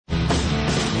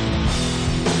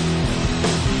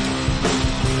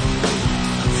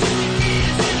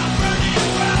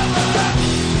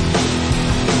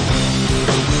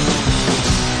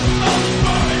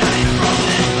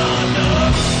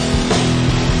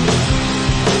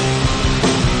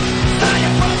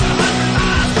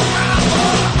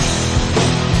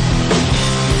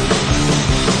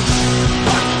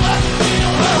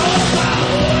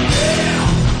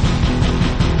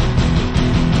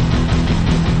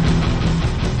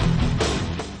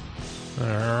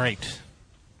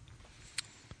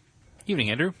Evening,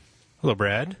 Andrew. Hello,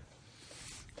 Brad.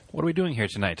 What are we doing here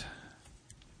tonight?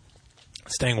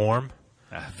 Staying warm.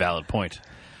 Valid point.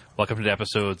 Welcome to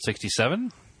episode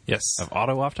 67 Yes. of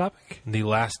Auto Off Topic. The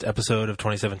last episode of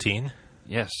 2017.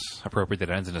 Yes, appropriate that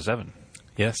ends in a 7.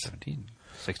 Yes. 17.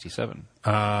 67.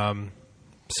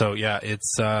 So yeah,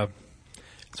 it's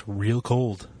real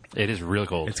cold. It is really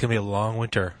cold. It's gonna be a long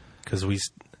winter because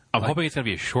I'm hoping it's going to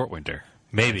be a short winter.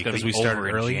 maybe It's gonna because be we started over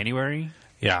in early. January,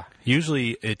 Yeah.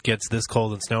 Usually it gets this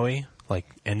cold and snowy like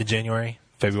end of January,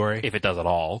 February. if it does at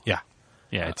all. Yeah.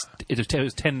 Yeah, it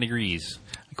was 10 degrees,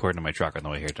 according to my truck on the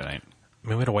way here tonight. I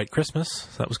mean, we had a white Christmas.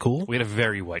 So that was cool. We had a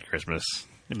very white Christmas.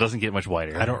 It doesn't get much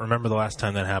whiter. I don't remember the last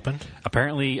time that happened.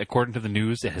 Apparently, according to the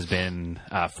news, it has been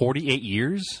 48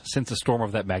 years since a storm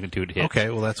of that magnitude hit. Okay,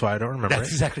 well that's why I don't remember That's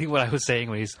it. exactly what I was saying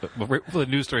when the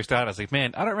news story started. I was like,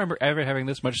 man, I don't remember ever having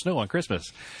this much snow on Christmas.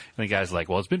 And the guy's like,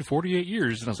 well, it's been 48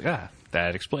 years. And I was like,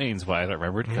 that explains why I don't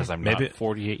remember it, because I'm not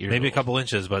 48 years Maybe old. a couple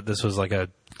inches, but this was like a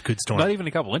good storm. Not even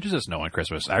a couple inches of snow on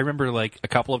Christmas. I remember like a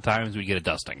couple of times we get a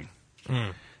dusting.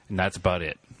 And that's about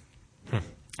it.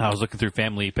 I was looking through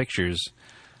family pictures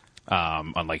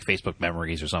on like Facebook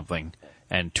Memories or something.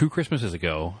 And 2 Christmases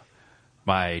ago,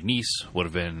 my niece would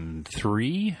have been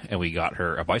 3, and we got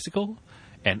her a bicycle.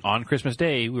 And on Christmas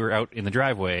Day, we were out in the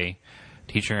driveway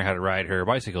teaching her how to ride her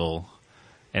bicycle,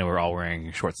 and we were all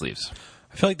wearing short sleeves.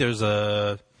 I feel like there's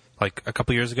a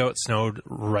couple years ago it snowed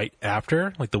right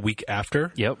after, like the week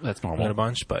after. Yep, that's We had normal. a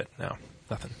bunch, but no,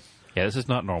 nothing. Yeah, this is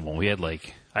not normal.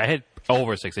 I had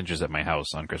over 6 inches at my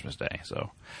house on Christmas Day.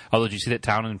 So, although, did you see that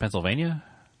town in Pennsylvania?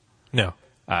 No.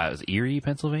 It was Erie,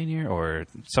 Pennsylvania, or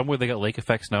somewhere they got lake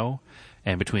effect snow.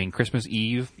 And between Christmas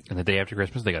Eve and the day after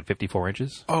Christmas, they got 54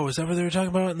 inches. Oh, is that what they were talking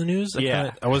about in the news?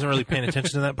 Yeah. I wasn't really paying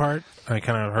attention to that part. I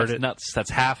kind of heard That's it. nuts. That's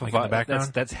half Like of in the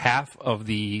background? That's half of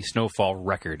the snowfall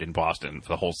record in Boston for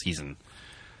the whole season.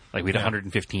 Like, we had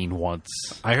 115 once.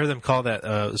 I heard them call that.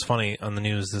 It was funny on the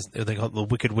news. They call it the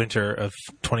Wicked Winter of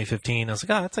 2015. I was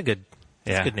like, that's a good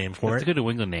name for That's it. a good New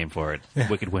England name for it.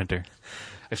 Wicked Winter.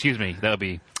 Excuse me. That would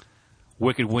be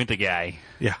Wicked Winter Guy.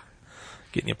 Yeah.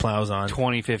 Getting your plows on.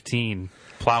 2015.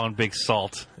 Plowing big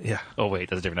salt. Yeah. Oh, wait.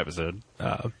 That's a different episode.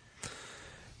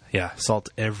 Yeah. Salt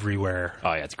everywhere.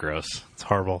 Oh, yeah. It's gross. It's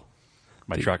horrible.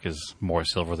 My truck is more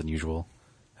silver than usual.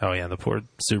 Oh, yeah. The poor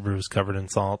Subaru's covered in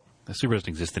salt. The Subaru doesn't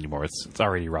exist anymore. It's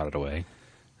already rotted away.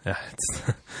 Yeah.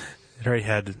 It already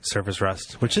had surface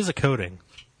rust, which is a coating.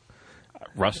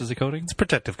 Rust is a coating? It's a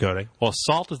protective coating. Well,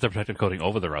 salt is the protective coating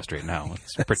over the rust right now.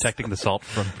 It's protecting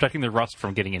protecting the rust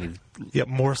from getting any Yep.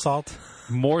 More salt.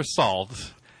 more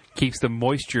salt. Keeps the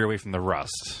moisture away from the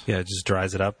rust. Yeah. It just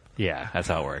dries it up. Yeah, that's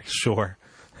how it works. Sure.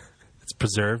 It's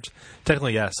preserved.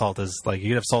 Technically, yeah, salt is like you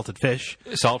could have salted fish.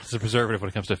 Salt is a preservative when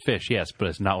it comes to fish, yes, but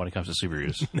it's not when it comes to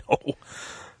Subarus.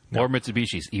 No. Or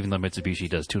Mitsubishis, even though Mitsubishi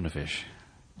does tuna fish.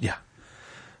 Yeah.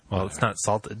 Well, it's not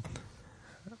salted.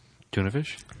 Tuna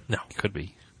fish? No. Could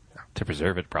be. To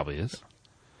preserve it, probably is.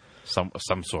 Some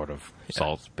sort of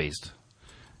salt-based,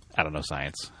 I don't know,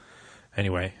 science.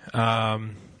 Anyway,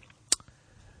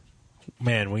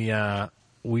 man,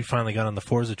 we finally got on the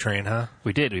Forza train, huh?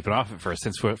 We did. We've been off it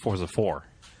since Forza 4.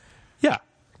 Yeah.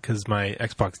 Because my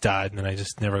Xbox died, and then I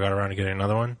just never got around to getting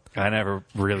another one. I never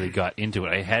really got into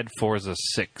it. I had Forza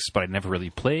 6, but I never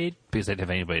really played because I didn't have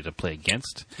anybody to play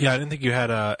against. Yeah, I didn't think you had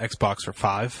a Xbox for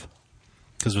 5.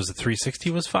 Because was it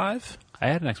 360 was 5? I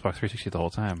had an Xbox 360 the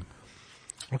whole time.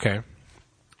 Okay.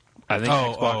 I think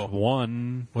Xbox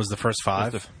One Was the first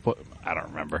was 5? I don't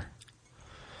remember.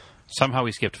 Somehow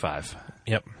we skipped 5.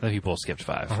 Yep. The people skipped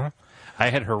 5. Uh-huh. I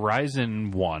had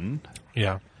Horizon 1,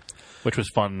 Yeah. which was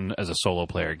fun as a solo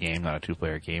player game, not a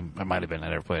 2-player game. It might have been. I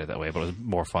never played it that way, but it was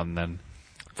more fun than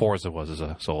Forza was as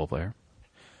a solo player.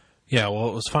 Yeah, well,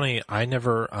 it was funny. I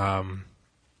never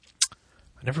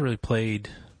really played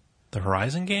the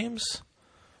Horizon games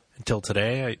until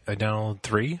today. I downloaded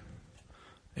 3,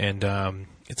 and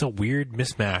it's a weird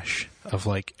mismatch of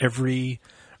like every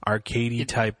arcadey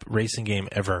type racing game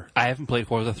ever. I haven't played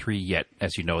Forza 3 yet.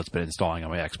 As you know, it's been installing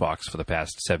on my Xbox for the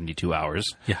past 72 hours.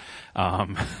 Yeah.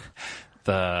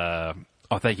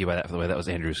 Thank you by the way. That was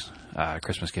Andrew's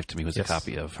Christmas gift to me was Yes. a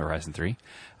copy of Horizon 3.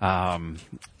 When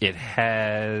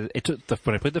I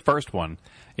played the first one,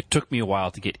 it took me a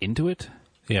while to get into it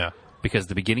Yeah. because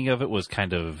the beginning of it was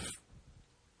kind of,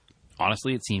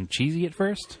 honestly, it seemed cheesy at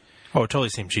first. Oh, it totally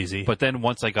seemed cheesy. But then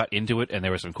once I got into it and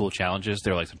there were some cool challenges,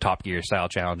 there were like some Top Gear style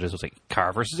challenges. It was like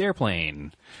car versus airplane.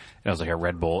 And it was like a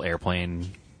Red Bull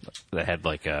airplane that had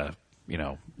like a,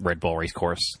 Red Bull race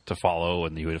course to follow,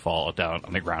 and you would fall down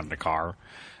on the ground in a car.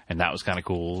 And that was kind of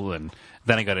cool. And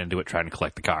then I got into it trying to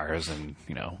collect the cars and,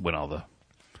 win all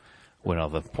win all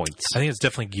the points. I think it's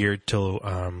definitely geared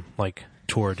to like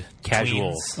toward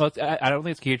Casual. tweens. Well, I don't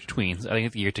think it's geared to tweens. I think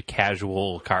it's geared to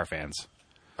casual car fans.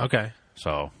 Okay.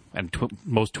 So, and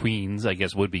most tweens, I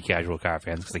guess, would be casual car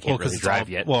fans because they can't really drive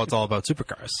yet. Well, it's all about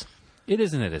supercars. It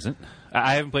isn't. It isn't.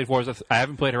 I haven't played Forza. I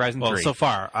haven't played Horizon 3. So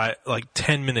far, I like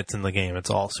 10 minutes in the game. It's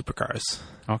all supercars.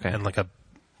 Okay. And like a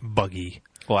buggy.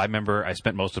 Well, I remember I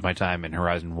spent most of my time in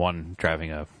Horizon 1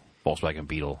 driving a Volkswagen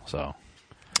Beetle. So,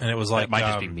 And it was like that might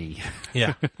just be me.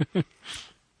 Yeah. And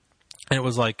it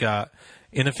was like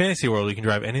in a fantasy world, you can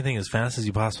drive anything as fast as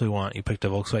you possibly want. You picked a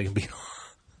Volkswagen Beetle.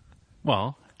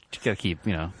 Well, you gotta keep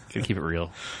it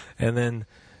real. And then,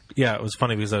 yeah, it was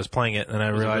funny because I was playing it and I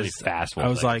It was a realized really fast I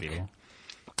was Volkswagen like, Beetle.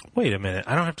 wait a minute,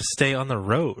 I don't have to stay on the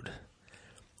road.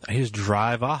 I just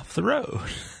drive off the road.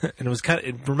 And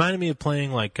it reminded me of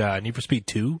playing like Need for Speed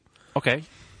 2, Okay,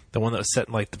 the one that was set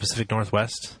in like the Pacific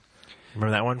Northwest.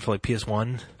 Remember that one for like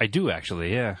PS1? I do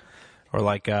actually. Yeah. Or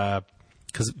like,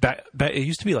 because back it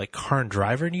used to be like Car and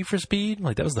Driver Need for Speed.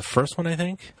 Like that was the first one, I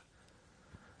think.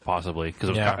 Possibly, because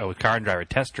it was Car and Driver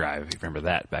Test Drive, if you remember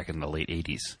that, back in the late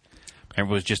 80s.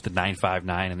 Remember, it was just the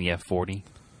 959 and the F40?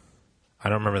 I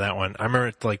don't remember that one. I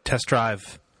remember like Test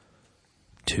Drive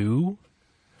 2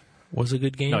 was a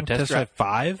good game. No, Test Drive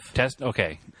 5?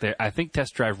 Okay. I think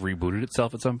Test Drive rebooted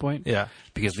itself at some point. Yeah.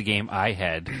 Because the game I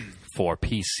had for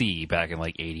PC back in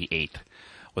like 88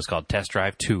 was called Test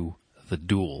Drive 2, The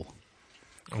Duel.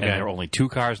 Okay. And there were only 2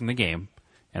 cars in the game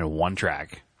and 1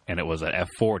 track. And it was an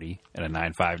F40 and a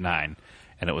 959.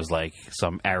 And it was like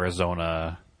some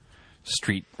Arizona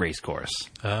street race course.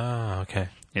 Oh, okay.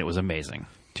 It was amazing.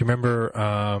 Do you remember,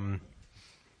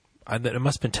 it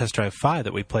must have been Test Drive 5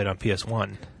 that we played on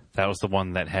PS1. That was the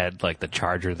one that had like the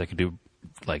Charger that could do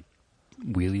like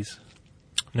wheelies.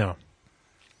 No.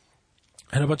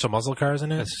 Had a bunch of muscle cars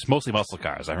in it. It's mostly muscle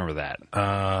cars. I remember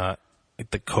that. Like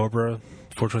the Cobra,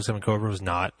 427 Cobra was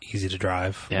not easy to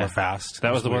drive or fast.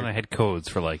 That was the weird. one that had codes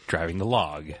for like driving the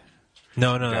log.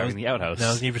 No, that driving was the outhouse. That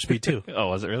was Need for Speed 2. Oh,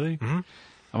 was it really? Mm-hmm.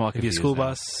 I'm all Be a confused. school now.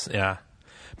 bus, yeah.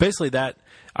 Basically, that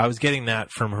I was getting that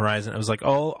from Horizon. It was like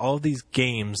all of these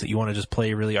games that you want to just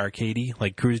play really arcadey,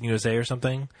 like Cruising USA or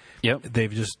something. Yep.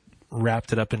 They've just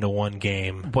wrapped it up into one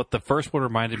game. What the first one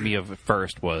reminded me of at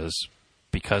first was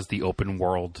because the open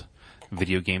world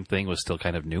video game thing was still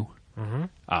kind of new.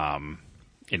 Mm-hmm.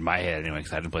 In my head, anyway,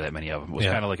 because I didn't play that many of them. It was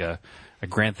kind of like a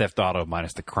Grand Theft Auto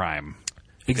minus the crime.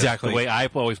 Because Exactly. the way I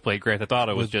always played Grand Theft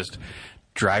Auto was just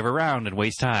drive around and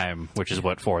waste time, which is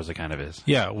what Forza kind of is.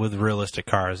 Yeah, with realistic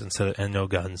cars and no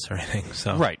guns or anything.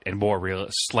 So Right, and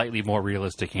slightly more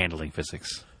realistic handling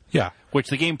physics. yeah. Which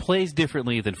the game plays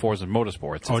differently than Forza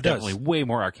Motorsports. It's it does. definitely way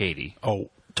more arcadey. Oh,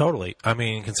 totally. I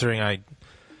mean, considering I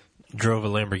drove a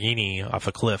Lamborghini off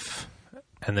a cliff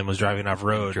and then was driving off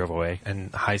road, Drove away.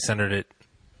 and high centered it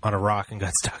on a rock and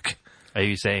got stuck. Are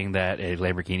you saying that a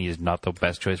Lamborghini is not the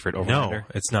best choice for an No, overlander?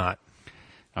 it's not.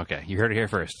 Okay, you heard it here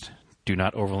first. Do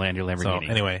not overland your So Lamborghini.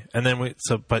 anyway, and then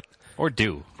but Or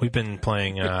do. we've been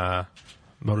playing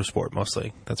Motorsport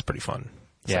mostly. That's pretty fun.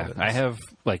 Yeah, So I have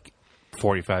like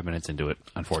 45 minutes into it,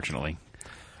 unfortunately.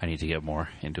 I need to get more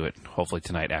into it. Hopefully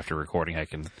tonight after recording I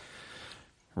can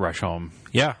rush home,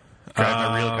 yeah. drive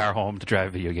my real car home to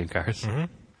drive video game cars. Mm-hmm.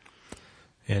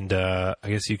 And I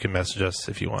guess you can message us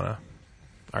if you want to,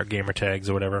 our gamer tags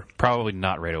or whatever. Probably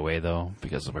not right away, though,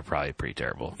 because we're probably pretty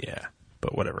terrible. Yeah,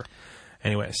 but whatever.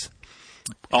 Anyways,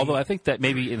 Although I think that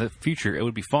maybe in the future it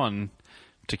would be fun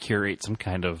to curate some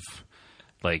kind of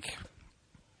like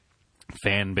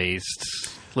fan-based,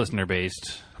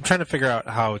 listener-based. I'm trying to figure out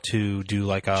how to do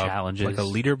like a Challenges. like a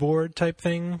leaderboard type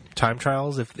thing, time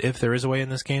trials. If there is a way in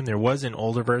this game, there was in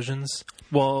older versions.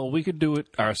 Well, we could do it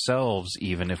ourselves,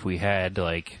 even if we had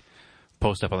like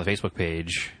post up on the Facebook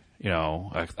page,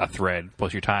 a thread,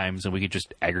 post your times, and we could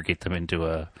just aggregate them into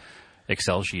a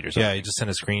Excel sheet or something. Yeah, you just send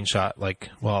a screenshot,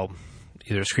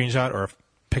 either a screenshot or a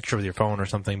picture with your phone or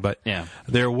something. But Yeah.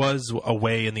 there was a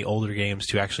way in the older games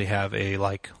to actually have a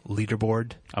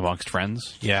leaderboard. Amongst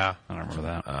friends. Yeah, I don't remember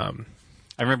that.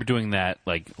 I remember doing that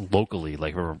like locally,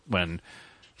 like when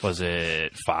was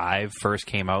it 5 first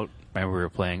came out? Remember we were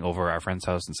playing over our friend's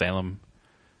house in Salem,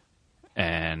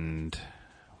 and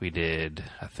we did.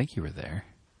 I think you were there.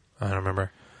 I don't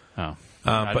remember. Oh,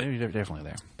 but- you were definitely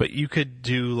there. But you could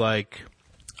do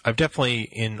I've definitely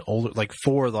in older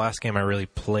 4, the last game I really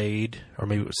played, or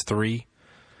maybe it was 3.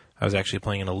 I was actually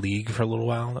playing in a league for a little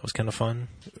while. That was kind of fun.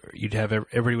 You'd have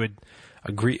everybody would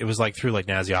agree. It was through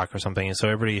Naziok or something, and so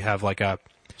everybody have a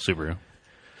Subaru.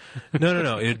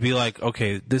 no. It would be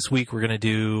okay, this week we're gonna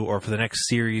do, or for the next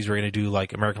series we're gonna do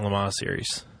American Le Mans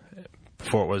series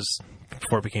before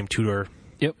it became two-door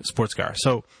Yep. sports car.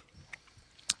 So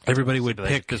everybody would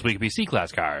pick because we could be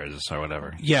C-class cars or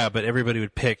whatever. Yeah, but everybody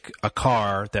would pick a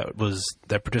car that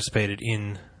participated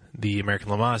in the American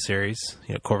Le Mans series,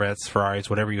 Corvettes, Ferraris,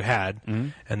 whatever you had,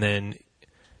 and then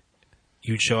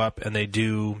you'd show up and they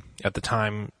do, at the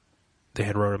time, they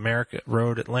had Road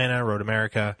Atlanta, Road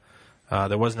America.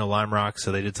 There was no Lime Rock,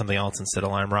 so they did something else instead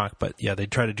of Lime Rock, but yeah,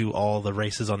 they'd try to do all the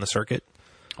races on the circuit.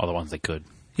 All the ones they could.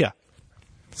 Yeah.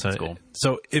 So, that's cool.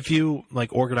 So if you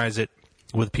organize it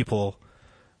with people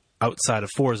outside of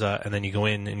Forza, and then you go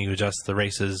in and you adjust the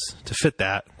races to fit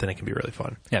that, then it can be really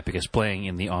fun. Yeah, because playing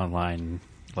in the online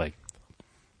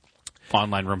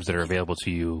rooms that are available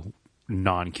to you,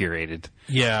 non-curated,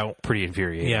 pretty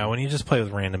infuriating. Yeah, when you just play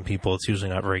with random people, it's usually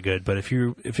not very good. But if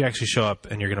you actually show up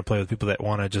and you're going to play with people that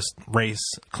want to just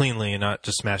race cleanly and not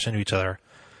just smash into each other,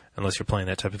 unless you're playing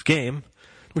that type of game,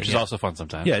 which is also fun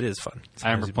sometimes. Yeah, it is fun.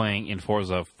 I remember playing in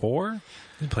Forza 4.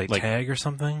 You play tag or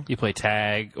something? You play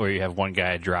tag, or you have one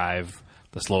guy drive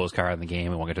the slowest car in the game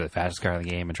and one guy to the fastest car in the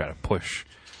game and try to push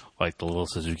the little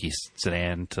Suzuki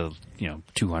sedan to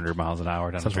 200 miles an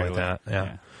hour down something the like that.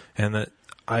 Yeah.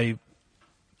 And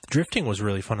drifting was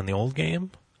really fun in the old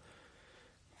game.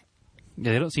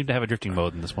 Yeah, they don't seem to have a drifting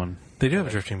mode in this one. They do have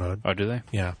a drifting mode. Oh, do they?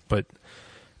 Yeah, but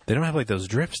they don't have those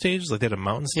drift stages. They had a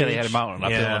mountain stage. Yeah, they had a mountain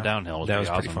uphill and downhill. That was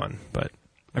awesome. pretty fun. But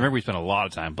I remember we spent a lot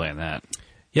of time playing that.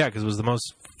 Yeah, because it was the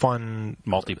most fun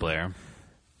multiplayer.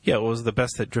 Yeah, it was the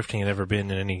best that drifting had ever been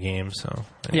in any game. So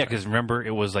anyway. Yeah, because remember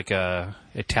it was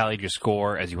it tallied your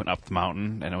score as you went up the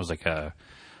mountain, and it was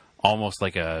almost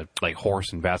like a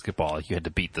horse in basketball. Like you had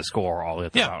to beat the score all the way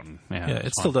up the mountain. Yeah,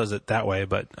 it still does it that way,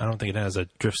 but I don't think it has a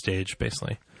drift stage.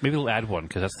 Basically, maybe we'll add one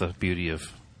because that's the beauty of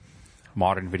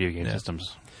modern video game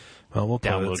systems. Well, we'll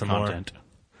download some content.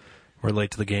 We're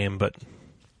late to the game, but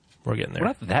we're getting there. We're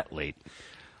not that late.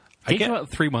 It came out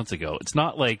 3 months ago. It's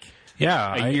not like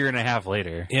a year and a half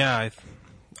later. Yeah,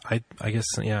 I guess,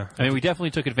 yeah. I mean, we definitely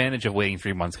took advantage of waiting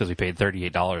 3 months because we paid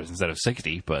 $38 instead of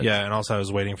 $60. But yeah, and also I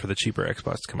was waiting for the cheaper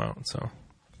Xbox to come out. So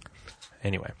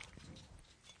anyway,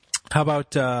 how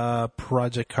about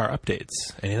Project Car updates?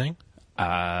 Anything?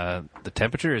 The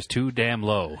temperature is too damn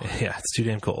low. Yeah, it's too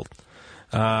damn cold.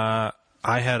 I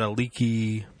had a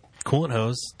leaky coolant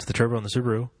hose to the turbo in the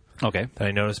Subaru. Okay. That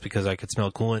I noticed because I could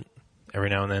smell coolant every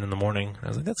now and then in the morning. I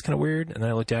was like, that's kind of weird. And then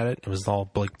I looked at it. It was all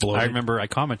bloated. I remember I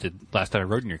commented last time I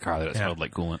rode in your car that it smelled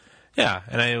like coolant. Yeah.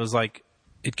 And it was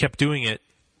it kept doing it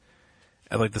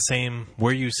at the same,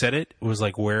 where you said it was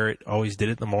where it always did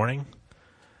it in the morning.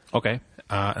 Okay.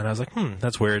 And I was like,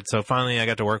 that's weird. So finally I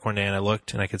got to work one day and I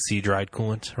looked and I could see dried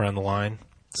coolant around the line.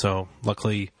 So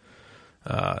luckily,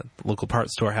 local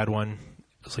parts store had one.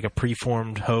 It was like a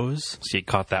preformed hose. So you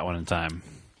caught that one in time.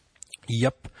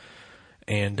 Yep.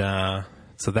 And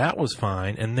so that was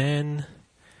fine. And then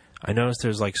I noticed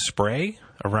there's spray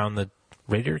around the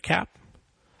radiator cap.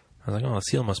 I was like, oh, the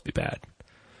seal must be bad.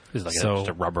 Is it just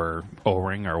a rubber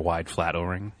O-ring or a wide flat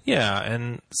O-ring? Yeah,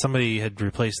 and somebody had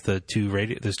replaced there's two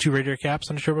radiator caps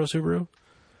on a turbo Subaru.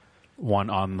 One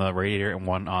on the radiator and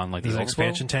one on the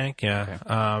expansion tank. Yeah.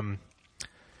 Okay.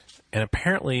 And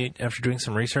apparently, after doing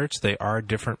some research, they are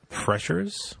different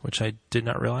pressures, which I did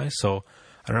not realize. So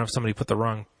I don't know if somebody put the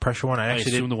wrong pressure one. I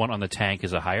assume the one on the tank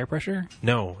is a higher pressure?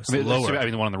 No, it's lower.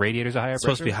 The one on the radiator is a higher pressure? It's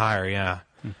supposed to be higher, yeah.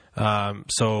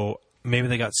 So maybe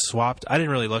they got swapped. I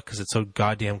didn't really look because it's so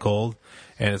goddamn cold,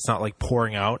 and it's not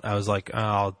pouring out. I was like,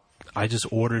 I just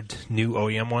ordered new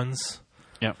OEM ones.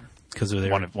 Yep. Because they're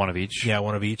one of each? Yeah,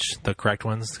 one of each, the correct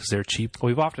ones, because they're cheap. Well,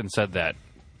 we've often said that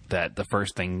the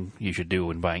first thing you should do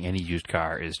when buying any used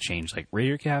car is change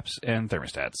radiator caps and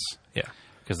thermostats. Yeah.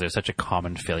 Because they're such a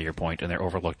common failure point, and they're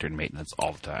overlooked in maintenance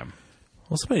all the time.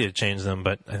 Well, somebody did change them,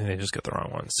 but I think they just got the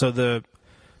wrong ones. So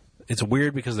it's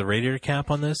weird because the radiator cap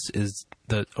on this is,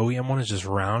 the OEM one is just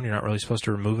round. You're not really supposed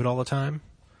to remove it all the time.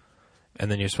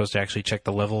 And then you're supposed to actually check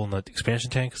the level in the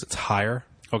expansion tank because it's higher.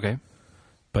 Okay.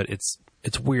 But it's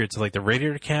weird. So the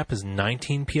radiator cap is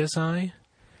 19 PSI,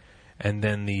 and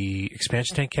then the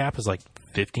expansion tank cap is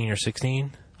 15 or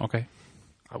 16. Okay.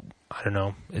 I don't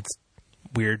know. It's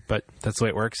weird, but that's the way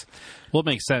it works. Well, it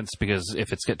makes sense because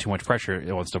if it's got too much pressure,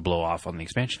 it wants to blow off on the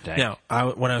expansion tank.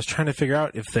 Now, when I was trying to figure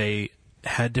out if they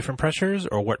had different pressures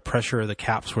or what pressure the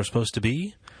caps were supposed to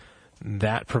be,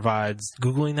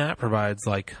 Googling that provides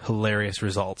hilarious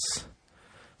results.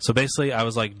 So basically, I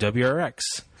was like, WRX,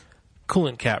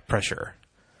 coolant cap pressure.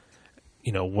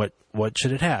 What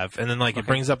should it have? And then it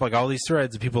brings up all these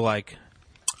threads of people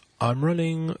I'm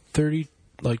running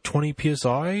 20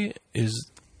 PSI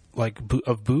is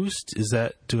of boost.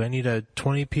 Do I need a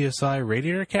 20 PSI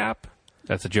radiator cap?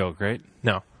 That's a joke, right?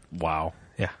 No. Wow.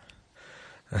 Yeah.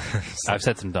 I've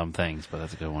said some dumb things, but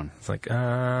that's a good one. It's like,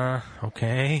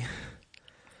 okay.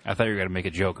 I thought you were going to make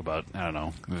a joke about, I don't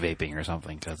know, vaping or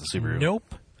something, because it's a Subaru.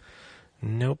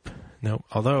 Nope.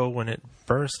 Although, when it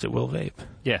bursts, it will vape.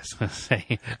 Yes.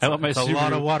 I want my it's a Subaru,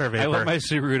 lot of water vapor. I want my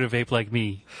Subaru to vape like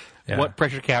me. Yeah. What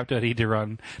pressure cap do I need to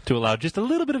run to allow just a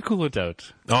little bit of coolant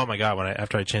out? Oh my god!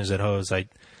 After I changed that hose, I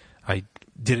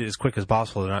did it as quick as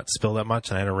possible to not spill that much,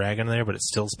 and I had a rag in there, but it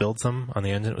still spilled some on the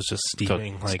engine. It was just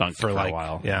steaming for a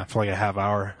while. Yeah, for like a half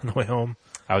hour on the way home.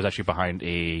 I was actually behind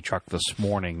a truck this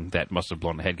morning that must have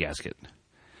blown the head gasket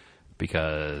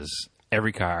because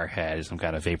every car had some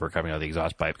kind of vapor coming out of the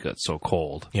exhaust pipe because it's so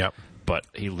cold. Yep. But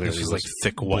he literally was like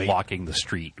thick white, blocking the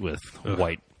street with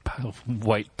white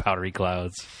powdery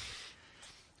clouds.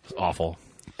 It was awful.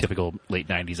 Typical late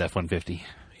 90s F-150.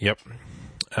 Yep.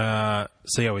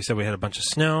 So yeah, we said we had a bunch of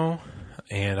snow,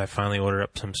 and I finally ordered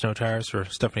up some snow tires for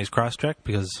Stephanie's Crosstrek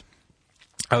because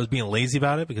I was being lazy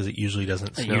about it because it usually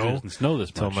doesn't snow. It usually doesn't snow this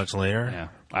much. Until much later. Yeah.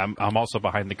 I'm also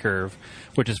behind the curve,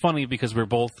 which is funny because we're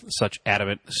both such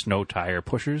adamant snow tire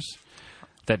pushers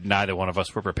that neither one of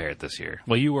us were prepared this year.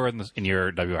 Well, you were in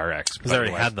your WRX. Because I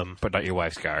already had them. But not your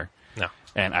wife's car. No.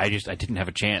 And I didn't have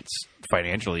a chance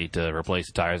financially to replace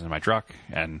the tires in my truck.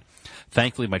 And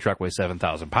thankfully, my truck weighs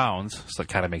 7,000 pounds, so it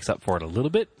kind of makes up for it a little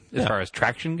bit as far as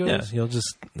traction goes. Yeah, you'll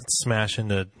just smash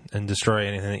into and destroy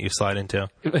anything that you slide into.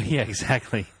 Yeah,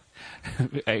 exactly.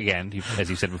 Again, as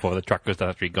you said before, the truck goes down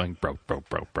the street going bro.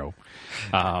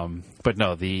 But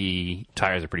no, the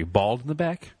tires are pretty bald in the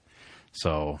back,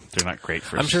 so they're not great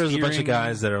for I'm sure there's a bunch of steering.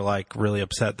 guys that are like really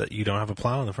upset that you don't have a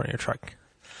plow in the front of your truck.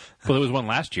 Well, there was one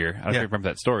last year. I don't know if Yeah. you remember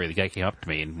that story. The guy came up to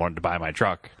me and wanted to buy my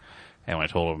truck, and when I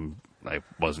told him I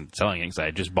wasn't selling it because I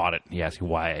had just bought it, he asked me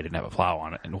why I didn't have a plow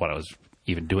on it and what I was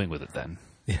even doing with it then.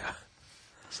 Yeah.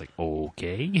 It's like,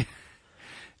 okay.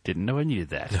 Didn't know I needed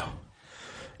that. No.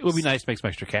 It would be nice to make some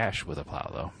extra cash with a plow,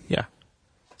 though. Yeah.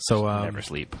 So, Never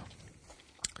sleep.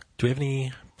 do we have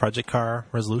any project car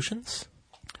resolutions?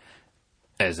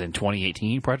 As in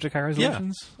 2018 project car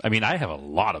resolutions? I mean, I have a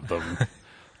lot of them,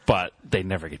 but they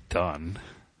never get done.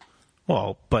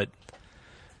 Well, but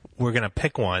we're going to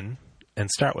pick one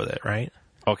and start with it, right?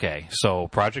 Okay, so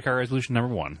project car resolution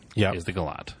number 1 Yep. is the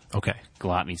Galant. Okay.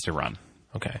 Galant needs to run.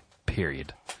 Okay.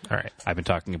 Period. All right. I've been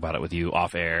talking about it with you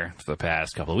off air for the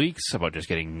past couple of weeks about just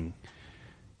getting,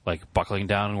 buckling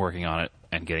down and working on it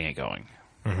and getting it going.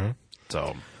 Mm-hmm.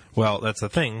 So, Well, that's the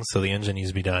thing. So the engine needs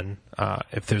to be done.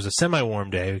 If there's a semi-warm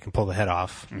day, we can pull the head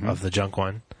off of the junk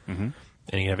one, and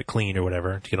you can have it cleaned or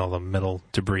whatever to get all the metal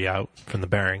debris out from the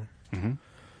bearing. Mm-hmm.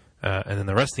 And then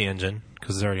the rest of the engine,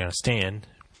 because it's already on a stand,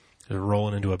 is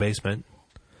rolling into a basement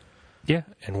yeah,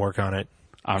 and work on it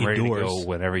I'm indoors ready to go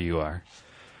whenever you are.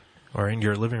 or in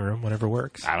your living room, whatever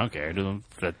works. I don't care. Do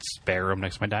that spare room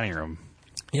next to my dining room.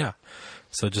 Yeah.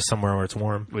 So just somewhere where it's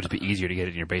warm. It would just be easier to get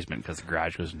it in your basement because the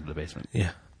garage goes into the basement.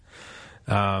 Yeah.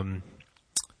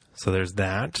 So there's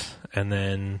that, and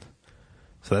then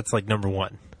so that's like number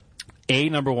 1.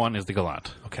 Number 1 is the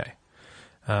Galant. Okay.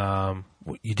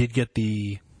 You did get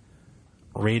the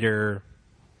Raider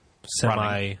semi.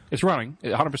 Running. It's running.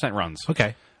 It 100% runs.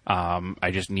 Okay.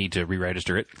 I just need to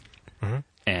re-register it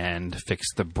and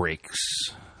fix the brakes.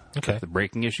 Okay. The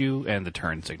braking issue and the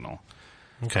turn signal.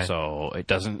 Okay. So it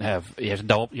doesn't have you have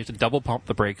to double pump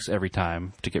the brakes every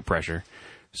time to get pressure.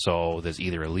 So there's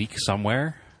either a leak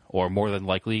somewhere or more than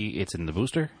likely it's in the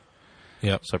booster.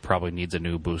 Yep. So it probably needs a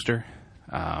new booster.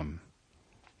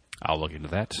 I'll look into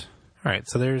that. All right.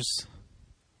 So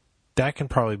that can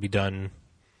probably be done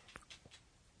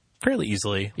fairly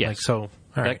easily. Yes. Like so.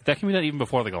 All right. That can be done even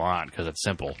before the Galant because it's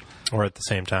simple. Or at the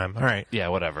same time. All right. Yeah,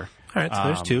 whatever. All right. So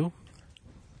there's 2.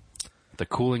 The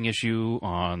cooling issue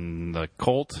on the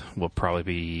Colt will probably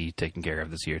be taken care of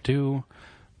this year too,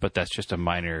 but that's just a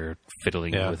minor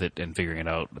fiddling with it and figuring it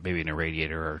out, maybe in a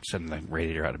radiator or sending the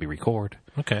radiator out to be record.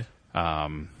 Okay.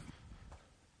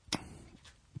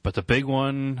 But the big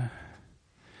one,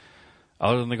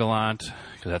 other than the Galant,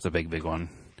 because that's a big one,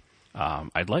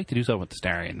 I'd like to do something with the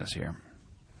Starion this year.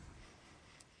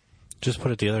 Just put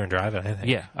it together and drive it, I think.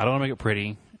 Yeah, I don't want to make it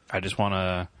pretty. I just want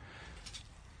to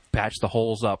patch the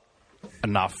holes up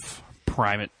enough,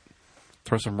 prime it,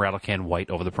 throw some rattle can white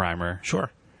over the primer.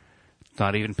 Sure.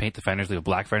 Not even paint the fenders, leave a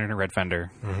black fender and a red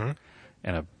fender,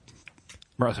 and a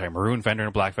maroon fender and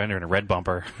a black fender and a red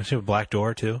bumper. Does it have a black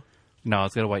door, too? No,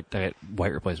 it's got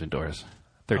white replacement doors.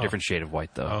 They're a different shade of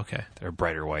white, though. Oh, okay. They're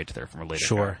brighter white. They're from a later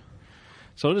Sure. car.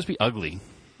 So it'll just be ugly,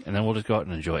 and then we'll just go out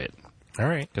and enjoy it. All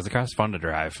right. Because the car's fun to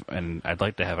drive, and I'd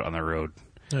like to have it on the road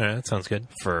All right. That sounds good.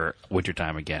 for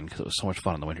wintertime again, because it was so much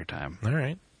fun in the wintertime. All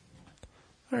right.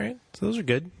 All right. So those are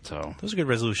good. So, Those are good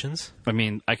resolutions. I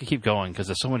mean, I could keep going because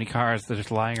there's so many cars that are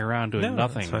just lying around doing No,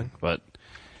 that's nothing. fine. But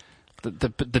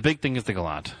the big thing is the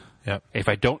Galant. Yep. If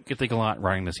I don't get the Galant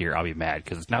running this year, I'll be mad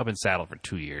because it's now been saddled for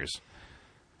 2 years.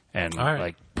 And, All right.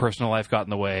 like, personal life got in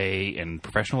the way and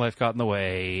professional life got in the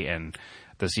way. And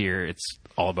this year, it's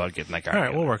all about getting that car. All right,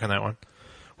 together. we'll work on that one.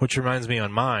 Which reminds me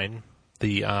on mine,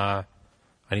 I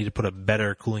need to put a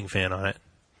better cooling fan on it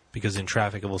because in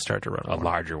traffic it will start to run A more.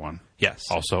 larger one. Yes.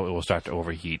 Also, it will start to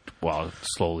overheat while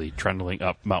slowly trundling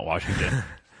up Mount Washington.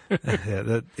 Yeah,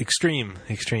 the extreme.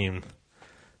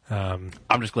 I'm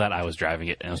just glad I was driving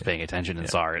it and was paying attention and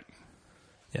saw it.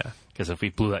 Yeah. Because if we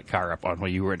blew that car up on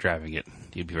when you weren't driving it,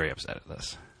 you'd be very upset at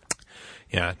us.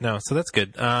 Yeah, no, so that's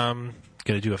good. Going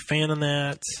to do a fan on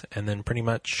that, and then pretty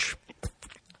much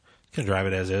going to drive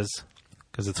it as is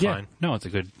because it's fine. No, it's a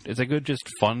good, just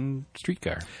fun street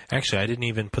car. Actually, I didn't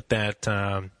even put that.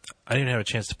 I didn't have a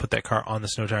chance to put that car on the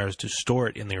snow tires to store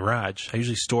it in the garage. I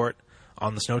usually store it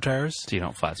on the snow tires, So you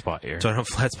don't flat spot here. so I don't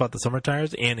flat spot the summer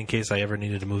tires. And in case I ever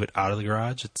needed to move it out of the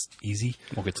garage, it's easy.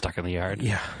 Won't get stuck in the yard.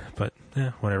 Yeah, but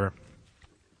whatever.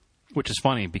 Which is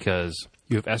funny because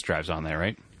you have S drives on there,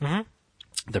 right? Mhm.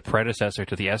 The predecessor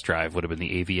to the S drive would have been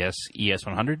the AVS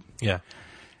ES100, Yeah,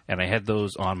 and I had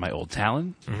those on my old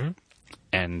Talon,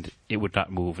 and it would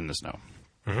not move in the snow.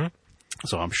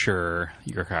 So I'm sure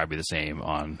your car would be the same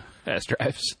on S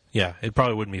drives. yeah. It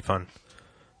probably wouldn't be fun.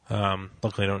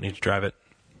 Luckily, I don't need to drive it.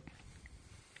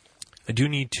 I do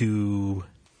need to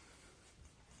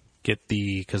get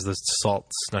because the salt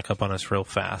snuck up on us real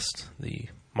fast. The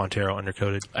Montero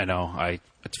undercoated. I know.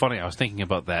 It's funny. I was thinking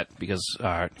about that because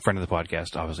our friend of the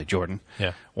podcast, obviously Jordan,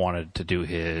 Yeah. wanted to do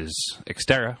his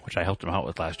Xterra, which I helped him out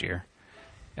with last year,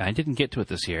 and I didn't get to it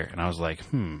this year. And I was like,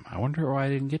 I wonder why I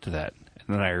didn't get to that. And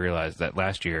then I realized that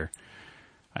last year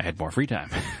I had more free time,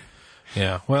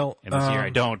 Yeah. Well, and this year I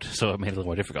don't, so it made it a little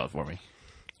more difficult for me.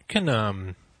 you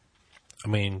can,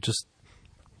 just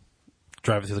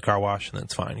drive it through the car wash and then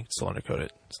it's fine. You can still undercoat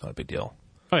it. It's not a big deal.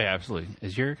 Oh yeah, absolutely.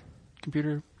 Is your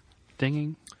computer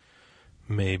dinging?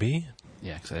 Maybe.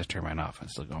 Yeah, because I just turned mine off.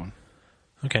 It's still going.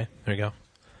 Okay. There you go.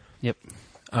 Yep.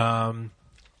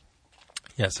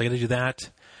 Yes, I got to do that.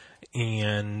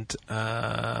 And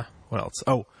what else?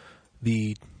 Oh,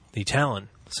 the Talon.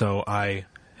 So I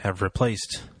have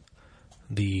replaced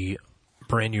the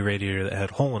brand new radiator that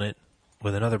had a hole in it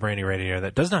with another brand new radiator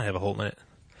that does not have a hole in it,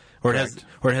 or Correct.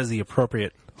 it has the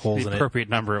appropriate holes The in appropriate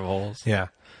number of holes. it. Yeah.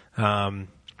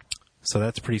 So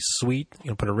that's pretty sweet. You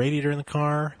know, put a radiator in the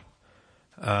car.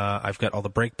 I've got all the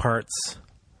brake parts.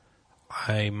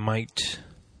 I might,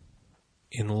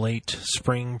 in late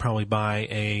spring, probably buy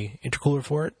a intercooler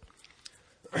for it,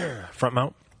 front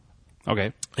mount,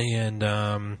 Okay. and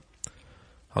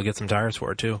I'll get some tires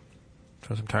for it too.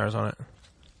 Throw some tires on it,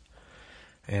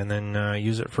 and then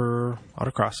use it for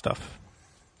autocross stuff,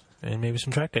 and maybe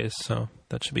some track days. So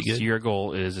that should be good. So your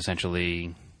goal is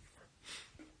essentially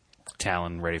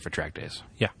Talon ready for track days.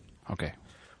 Yeah, Okay.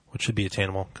 which should be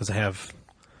attainable because I have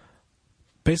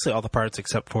basically all the parts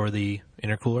except for the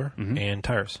intercooler and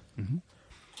tires. Mm-hmm.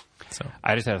 So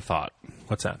I just had a thought.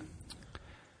 what's that?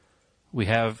 We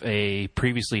have a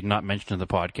previously not mentioned in the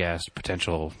podcast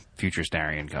potential future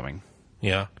Starion coming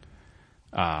Yeah,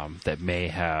 that may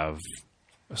have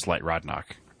a slight rod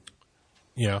knock.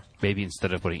 yeah, Maybe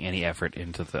instead of putting any effort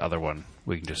into the other one,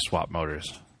 we can just swap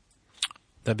motors.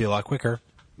 that'd be a lot quicker.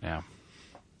 Yeah.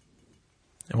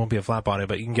 It won't be a flat body,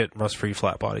 but you can get rust-free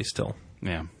flat body still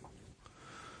Yeah.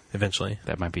 eventually.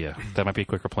 That might be a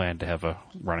quicker plan to have a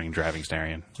running driving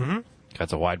Starion. Mm-hmm.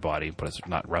 It's a wide body, but it's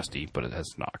not rusty, but it has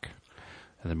knock.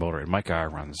 And the motor in my car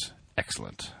runs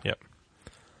excellent. Yep.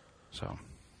 So,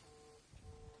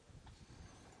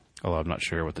 although I'm not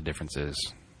sure what the difference is.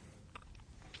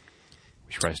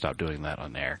 We should probably stop doing that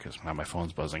on air because now my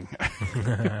phone's buzzing.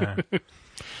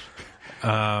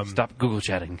 Stop Google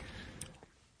chatting.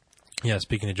 Yeah,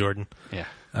 speaking of Jordan. Yeah.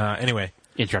 Anyway,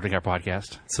 Interrupting our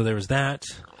podcast. so there was that.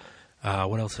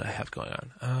 What else did I have going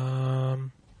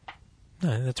on?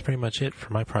 No, that's pretty much it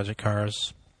for my project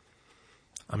cars.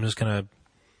 I'm just going to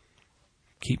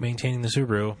keep maintaining the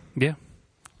Subaru Yeah.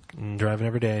 and drive it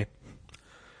every day.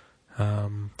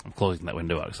 I'm closing that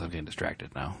window out because I'm getting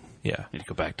distracted now. Yeah. I need to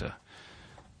go back to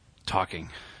talking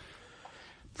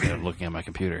instead of looking at my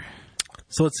computer.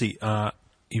 So let's see.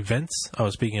 Events. Oh,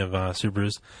 speaking of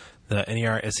Subarus, the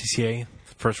NER SCCA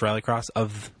first rallycross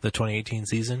of the 2018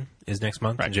 season is next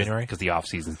month in January. Because the off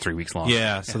season's 3 weeks long.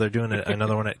 Yeah, so they're doing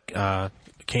another one at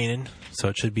Canaan, so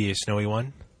it should be a snowy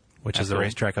one, which That's is the cool.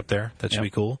 racetrack up there. That should Yep. be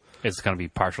cool. It's going to be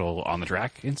partial on the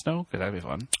track in snow because that'd be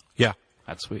fun. Yeah.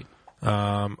 That's sweet.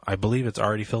 I believe it's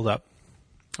already filled up.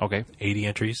 Okay. 80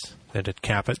 entries. That'd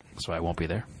cap it. So I won't be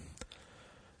there.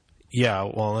 Yeah,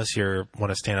 well, unless you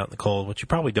want to stand out in the cold, which you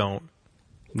probably don't.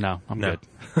 No, I'm No.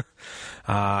 good.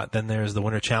 Then there's the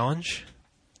Winter Challenge,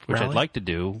 Which rally. I'd like to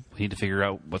do. We need to figure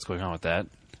out what's going on with that.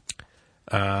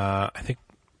 I think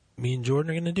me and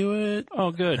Jordan are going to do it.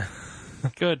 Oh, good.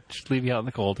 Good. Just leave you out in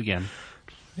the cold again.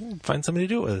 Find somebody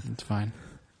to do it with. It's fine.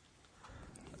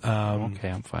 Okay,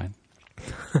 I'm fine.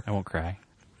 I won't cry.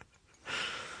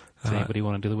 Does anybody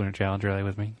want to do the Winter Challenge rally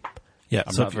with me? Yeah,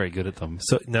 I'm so not if- very good at them,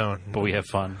 So no, but we have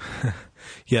fun.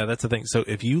 yeah, that's the thing. So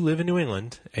if you live in New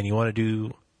England and you want to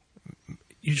do,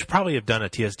 you should probably have done a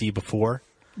TSD before.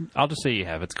 I'll just say you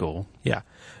have. It's cool. Yeah,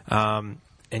 and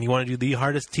you want to do the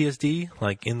hardest TSD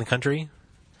like in the country,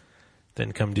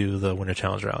 then come do the Winter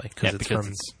Challenge rally Yeah, it's because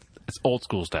from it's old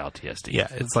school style TSD. yeah,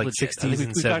 it's like legit. I 60s think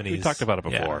and we 70s. We talked about it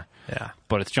before. Yeah,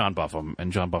 But it's John Buffum,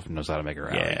 and John Buffum knows how to make a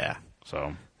rally. yeah.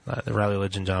 So The rally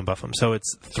legend John Buffum. So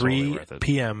it's 3 Totally worth it.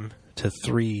 p.m. to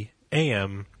 3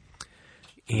 a.m.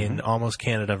 in almost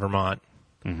Canada, Vermont,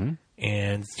 and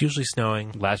it's usually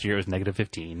snowing. last year it was negative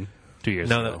 15. 2 years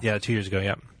No, ago. yeah, 2 years ago.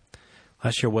 Yeah,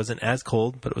 last year wasn't as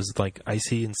cold, but it was like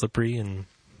icy and slippery, and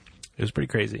it was pretty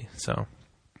crazy. So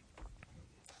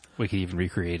We could even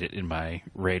recreate it in my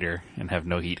Raider and have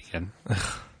no heat again.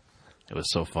 It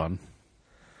was so fun.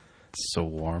 It's so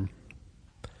warm.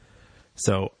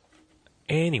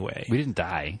 anyway, We didn't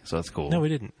die, so that's cool. no, we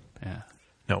didn't. Yeah.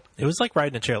 No, it was like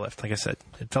riding a chairlift. Like I said,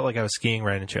 it felt like I was skiing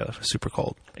riding a chairlift. It was super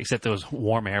cold. Except there was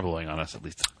warm air blowing on us, at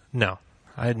least. No,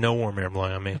 I had no warm air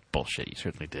blowing on me. Bullshit, you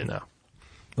certainly did. No,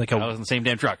 like I was in the same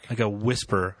damn truck. a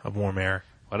whisper of warm air.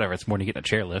 Whatever, it's more than you get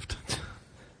in a chairlift.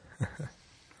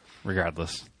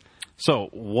 Regardless. So,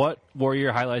 what were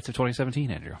your highlights of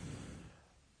 2017, Andrew?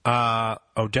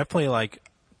 Definitely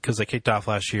because I kicked off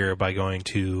last year by going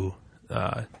to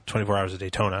 24 Hours of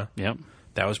Daytona. Yep.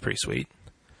 That was pretty sweet.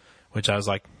 Which I was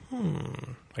like, I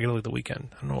gotta look at the weekend.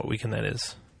 I don't know what weekend that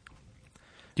is.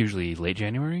 Usually late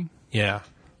January? Yeah.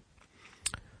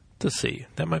 Let's see.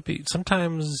 That might be.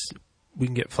 Sometimes we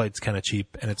can get flights kind of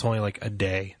cheap, and it's only like a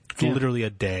day. It's Yeah. literally a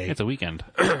day. It's a weekend.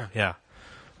 Yeah.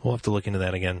 We'll have to look into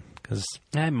that again because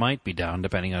I might be down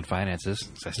depending on finances.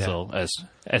 'Cause I still, as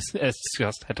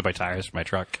discussed, had to buy tires for my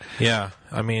truck. yeah,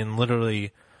 I mean,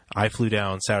 literally, I flew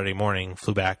down Saturday morning,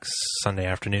 flew back Sunday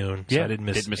afternoon, so I didn't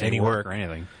miss any work, or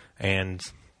anything. and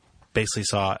basically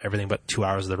saw everything but 2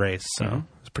 hours of the race. So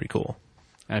it's pretty cool.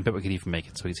 And I bet we could even make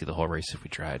it so we could see the whole race if we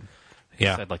tried.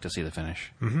 Yeah, I'd like to see the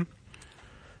finish.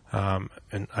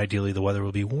 and ideally the weather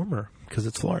will be warmer because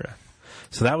it's Florida.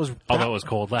 So that was Although it was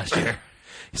cold last year.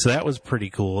 So that was pretty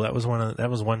cool. That was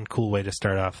one cool way to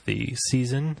start off the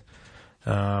season.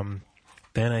 Then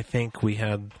I think we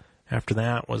had after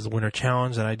that was the Winter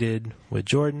Challenge that I did with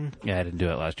Jordan. Yeah, I didn't do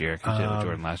it last year. I did it with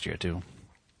Jordan last year, too.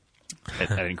 I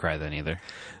didn't cry then either.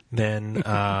 Then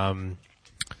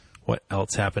what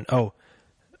else happened? Oh,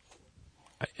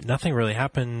 nothing really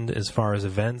happened as far as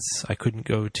events. I couldn't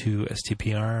go to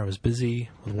STPR. I was busy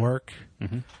with work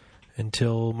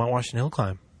until Mount Washington Hill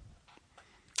Climb.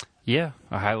 Yeah,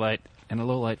 a highlight and a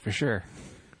low light for sure.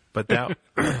 But that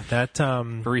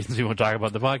For reasons we won't talk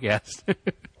about in the podcast.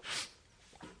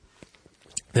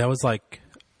 that was like,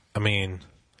 I mean,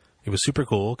 it was super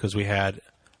cool because we had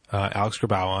Alex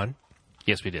Grabau on,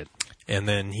 Yes, we did. and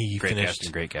then he Great finished.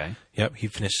 casting, great guy. Yep, he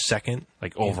finished second,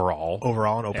 Like overall.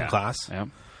 in open Yeah. class, Yep.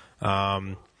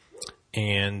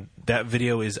 and that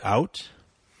video is out.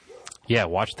 Yeah,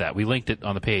 watch that. We linked it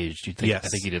on the page. Do you think, Yes. I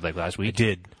think you did like last week. I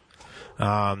did.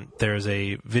 There's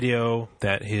a video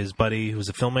that his buddy, who's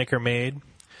a filmmaker, made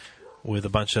with a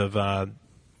bunch of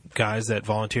guys that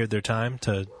volunteered their time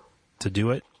to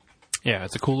do it. Yeah,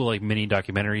 it's a cool little like mini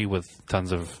documentary with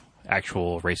tons of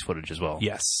actual race footage as well.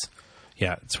 Yes.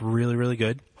 Yeah, it's really, really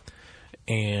good.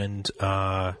 And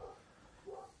the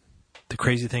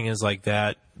crazy thing is like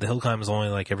that, the hill climb is only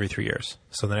like every 3 years.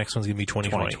 So the next one's going to be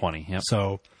 2020. 2020, yep.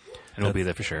 So, And we'll be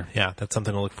there for sure. yeah, that's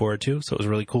something to look forward to. So it was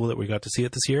really cool that we got to see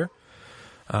it this year.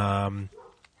 And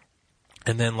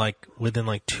then like within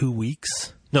like 2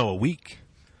 weeks, no, a week,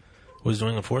 was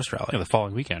doing a forest rally. Yeah, the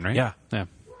following weekend, right? Yeah. Yeah.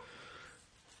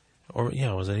 Or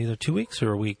was it either 2 weeks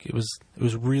or a week? It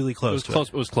was really close It was to close.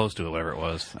 It was close to it, whatever it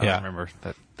was. I Yeah. don't remember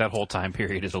that whole time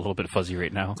period is a little bit fuzzy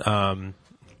right now.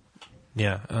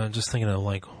 Yeah, just thinking of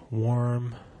like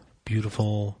warm,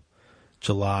 beautiful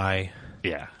July.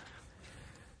 Yeah.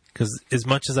 Because as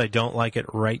much as I don't like it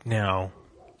right now,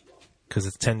 because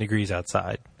it's 10 degrees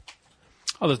outside,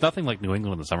 Oh, there's nothing like New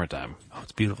England in the summertime. oh,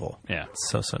 it's beautiful. Yeah. It's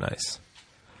so nice.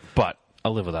 But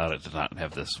I'll live without it to not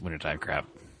have this wintertime crap.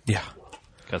 Yeah.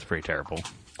 That's pretty terrible.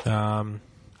 I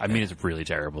mean, it's really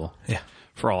terrible. Yeah.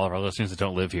 for all of our listeners that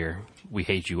don't live here, we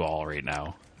hate you all right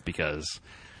now because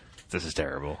this is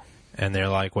terrible. And they're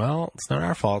like, well, it's not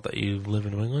our fault that you live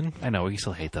in New England. I know, we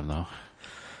still hate them, though.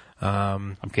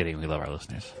 I'm kidding. We love our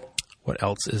listeners. What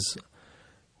else is...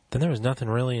 Then there was nothing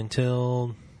really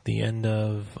until the end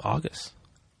of August.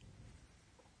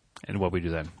 And what we do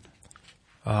then?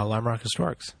 Lime Rock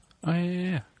Historics. Oh,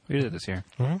 yeah. We did it this year.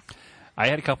 Mm-hmm. I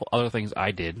had a couple other things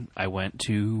I did. I went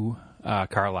to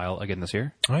Carlisle again this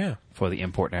year. Oh, yeah. For the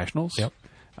Import Nationals. Yep.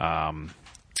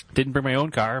 Didn't bring my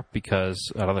own car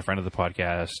because another friend of the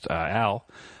podcast, Al,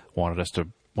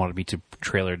 wanted me to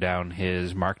trailer down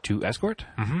his Mark II Escort.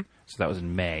 Mm-hmm. So that was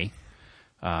in May.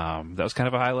 That was kind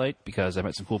of a highlight because I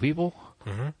met some cool people.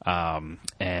 Mm-hmm.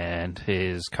 And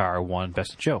his car won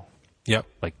Best in Show. Yep.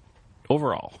 Like,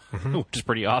 overall, which is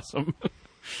pretty awesome.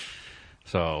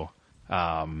 So,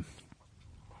 I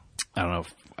don't know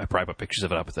if I probably put pictures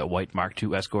of it up with that white Mark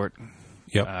II Escort.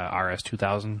 Yep. RS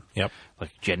 2000. Yep.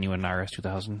 Like genuine RS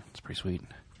 2000. It's pretty sweet.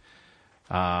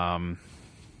 Yeah,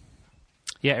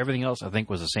 everything else I think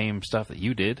was the same stuff that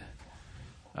you did.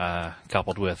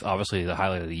 Coupled with, obviously, the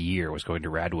highlight of the year was going to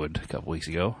Radwood a couple weeks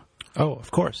ago. Oh,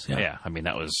 of course. Yeah. Yeah, I mean,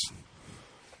 that was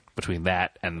between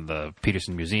that and the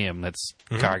Peterson Museum. That's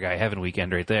Car Guy Heaven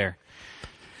weekend right there.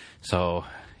 So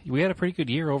we had a pretty good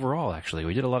year overall, actually.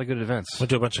 We did a lot of good events. Went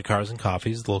to a bunch of Cars and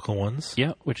Coffees, the local ones.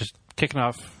 Yeah, which is kicked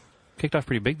off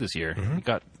pretty big this year. It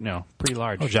got, pretty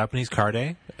large. Oh, Japanese Car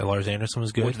Day at Lars Anderson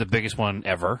was good. Which is the biggest one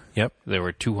ever. Yep. There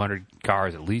were 200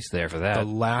 cars at least there for that. The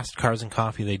last Cars and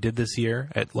Coffee they did this year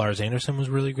at Lars Anderson was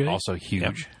really good. Also huge.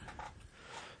 Yep.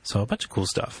 So a bunch of cool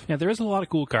stuff. Yeah, there is a lot of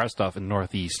cool car stuff in the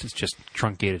Northeast. It's just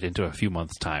truncated into a few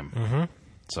months' time. Mm-hmm.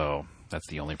 So that's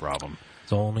the only problem.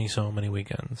 It's only so many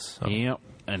weekends. So. Yep.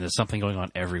 And there's something going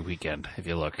on every weekend, if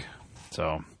you look.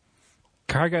 So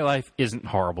Car Guy life isn't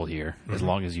horrible here, as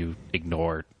long as you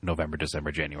ignore November,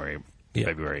 December, January,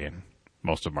 February, and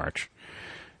most of March.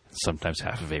 Sometimes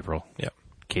half of April. Yep.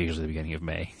 Occasionally the beginning of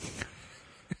May.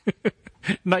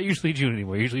 Not usually June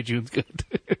anymore. Usually June's good.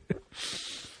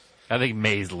 I think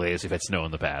May's the latest. We've had snow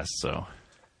in the past, so.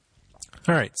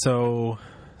 All right, so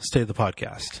State of the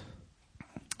Podcast.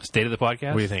 State of the podcast?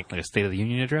 What do you think? Like a State of the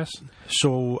Union address?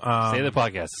 So, State of the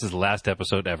podcast. This is the last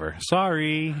episode ever.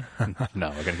 Sorry.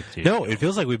 No, we're going to continue. No, it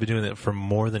feels like we've been doing it for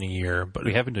more than a year, but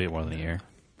We have been doing it more than a year.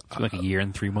 It's been like a year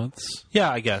and 3 months.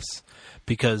 yeah, I guess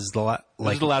because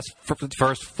This is the last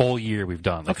first full year we've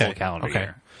done, the full calendar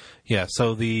year. Yeah,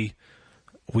 so we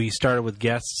started with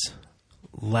guests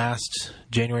last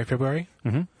January, February.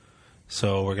 Mm-hmm.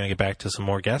 So we're going to get back to some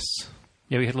more guests.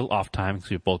 Yeah, we had a little off time because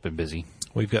we've both been busy.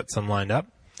 We've got some lined up.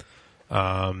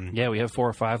 Yeah, we have 4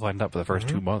 or 5 lined up for the first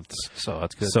 2 months, so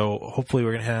that's good. So hopefully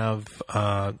we're going to have,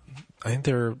 I think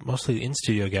they're mostly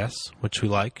in-studio guests, which we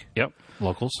like. Yep,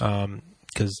 locals.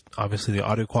 Because obviously the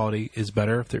audio quality is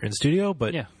better if they're in studio,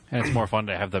 but yeah, and it's more fun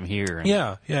to have them here. And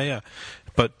yeah.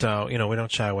 But we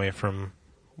don't shy away from.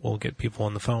 We'll get people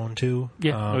on the phone too.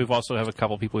 Yeah, we've also have a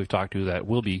couple people we've talked to that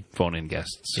will be phone-in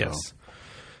guests. So. Yes.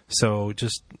 So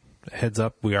just heads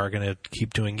up, we are going to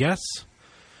keep doing guests.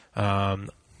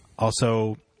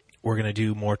 Also, we're going to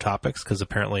do more topics because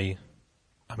apparently,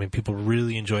 people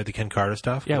really enjoyed the Ken Carter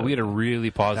stuff. Yeah, we had a really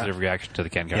positive reaction to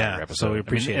the Ken Carter episode. So we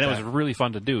appreciate and that. it was really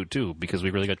fun to do, too, because we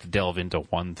really got to delve into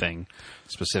one thing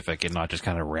specific and not just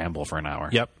kind of ramble for an hour.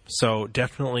 Yep. So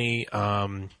definitely,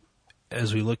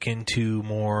 as we look into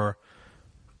more,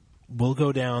 we'll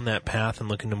go down that path and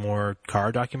look into more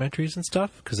car documentaries and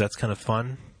stuff because that's kind of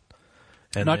fun.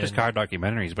 And not just car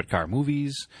documentaries, but car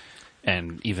movies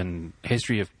and even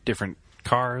history of different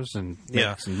cars and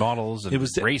makes and models and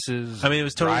races. It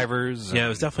was totally, drivers. Yeah, it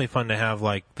was definitely fun to have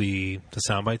like the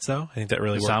sound bites though. I think that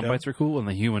really worked out. The sound bites are cool, and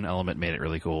the human element made it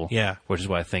really cool. Yeah, which is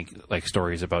why I think like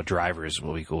stories about drivers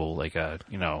will be cool, like a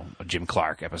Jim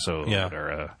Clark episode or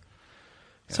a.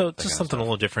 So just something a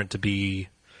little different to be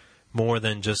more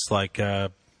than just like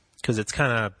because it's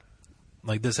kind of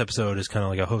like this episode is kind of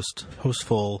like a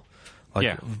hostful.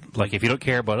 Like if you don't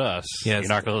care about us, you're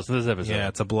not going to listen to this episode. Yeah,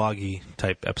 it's a bloggy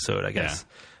type episode, I guess.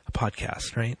 Yeah. A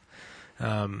podcast, right?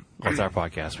 It's our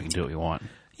podcast. We can do what we want.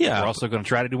 Yeah. We're also going to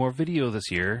try to do more video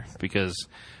this year because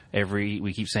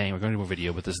we keep saying we're going to do more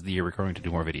video, but this is the year we're going to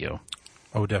do more video.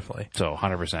 Oh, definitely. So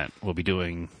 100%. We'll be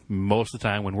doing most of the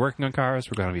time when working on cars,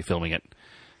 we're going to be filming it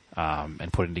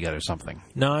and putting together something.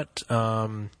 Not, I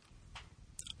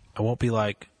won't be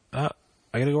like,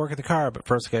 I gotta go work at the car, but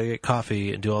first I gotta get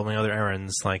coffee and do all my other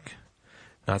errands, not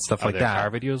stuff like that. Are there car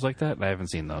videos like that? I haven't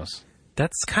seen those.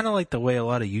 That's kind of like the way a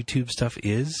lot of YouTube stuff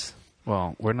is.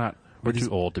 Well, we're too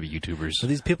old to be YouTubers. So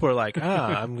these people are like,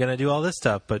 I'm gonna do all this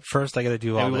stuff, but first I gotta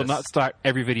do all this. We will not start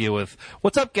every video with,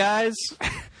 "What's up, guys?"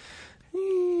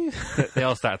 They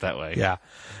all start that way. Yeah.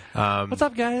 What's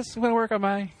up, guys? I'm going to work on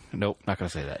my... Nope, not going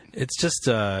to say that. It's just,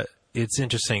 it's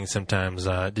interesting sometimes.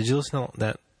 Did you listen to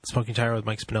that Smoking Tire with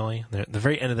Mike Spinelli? The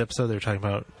very end of the episode, they were talking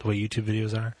about the way YouTube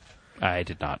videos are. I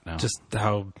did not know. Just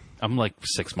how I'm like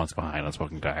 6 months behind on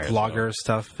Smoking Tires. vlogger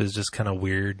stuff is just kind of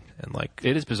weird and like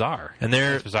It is bizarre. and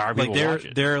they're It's bizarre. like People watch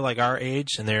it. they're like our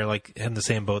age and they're like in the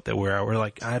same boat that we're at. We're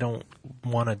like, I don't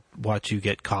want to watch you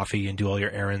get coffee and do all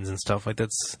your errands and stuff. Like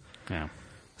that's Yeah.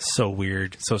 so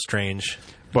weird, so strange.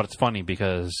 But it's funny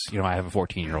because, I have a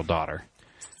 14-year-old daughter,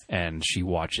 and she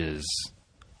watches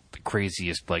the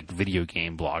craziest, like, video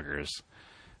game bloggers,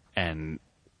 and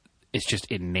it's just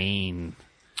inane,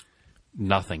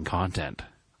 nothing content,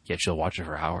 yet she'll watch it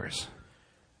for hours.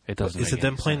 It doesn't Is make it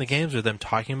them any playing the sense. games or them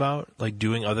talking about like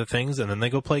doing other things and then they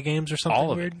go play games or something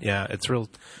All of weird? it. Yeah, it's real.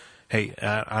 Hey,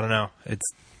 I don't know. It's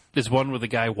There's one where the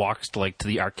guy walks to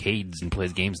the arcades and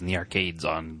plays games in the arcades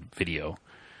on video.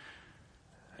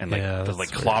 And, Yeah, there's, like,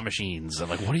 that's claw machines. I'm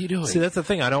like, what are you doing? see, that's the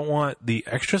thing. I don't want the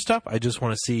extra stuff. I just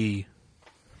want to see,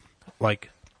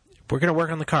 like, we're gonna work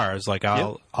on the cars. Like,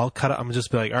 I'll cut it. I'm gonna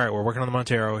just be like, all right, we're working on the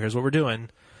Montero. Here's what we're doing,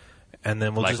 and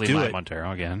then we'll Likely just do my it.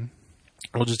 Montero again.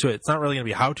 We'll just do it. It's not really gonna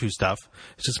be how-to stuff.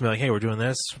 It's just gonna be like, hey, we're doing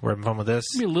this. We're having fun with this.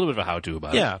 Be a little bit of a how-to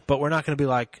about it. Yeah, but we're not gonna be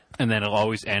like, And then it'll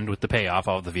always end with the payoff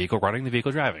of the vehicle running, the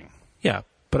vehicle driving. yeah.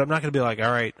 But I'm not gonna be like,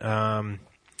 all right, I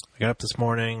got up this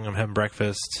morning. I'm having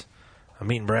breakfast. I'm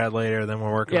meeting Brad later. Then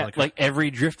we're working on Yeah, the car. like every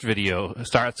drift video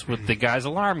starts with the guy's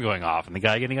alarm going off and the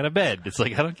guy getting out of bed. It's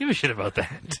like, I don't give a shit about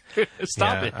that.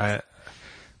 Stop it.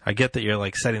 I get that you're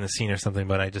like setting the scene or something,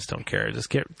 but I just don't care. Just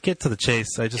get to the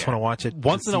chase. I just want to watch it.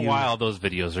 Once in a see you- while, those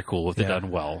videos are cool if they're Yeah. done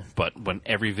well. But when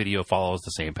every video follows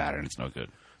the same pattern, it's no good.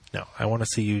 No, I want to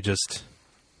see you just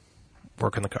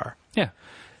work on the car. Yeah.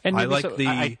 And I maybe like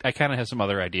the- I kind of have some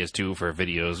other ideas, too, for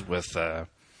videos with...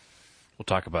 we'll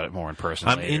talk about it more in person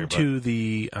I'm later. into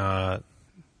the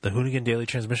Hoonigan Daily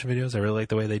Transmission videos. I really like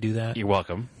the way they do that. but You're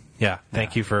welcome. Yeah,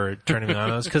 thank you for turning me on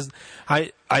those because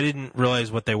I didn't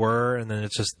realize what they were, and then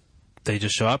it's just they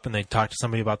just show up and they talk to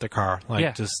somebody about their car. Like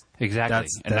Yeah, just exactly.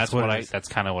 That's what what it is. That's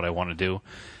kind of what I want to do.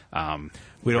 We don't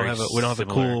very have a similar.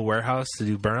 cool warehouse to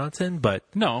do burnouts in, but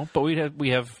No, but we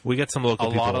have we get some local a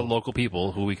people. lot of local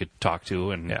people who we could talk to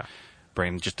and Yeah.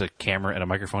 bring just a camera and a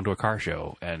microphone to a car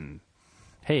show. And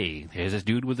hey, here's this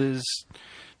dude with his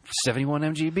 71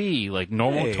 MGB, like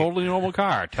normal, Hey. totally normal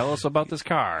car. Tell us about this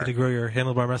car. to grow your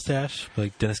handlebar mustache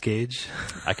like Dennis Gage.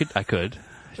 I could,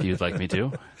 if you'd like me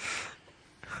to.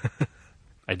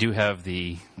 I do have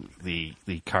the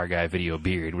car guy video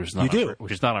beard, which is not You do?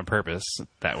 which is not on purpose.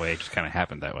 That way, it just kind of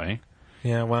happened that way.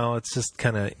 Yeah, well, it's just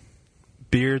kind of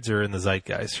beards are in the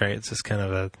zeitgeist, right? It's just kind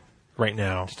of a right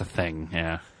now. Just a thing,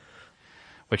 yeah.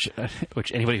 Which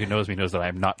anybody who knows me knows that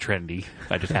I'm not trendy.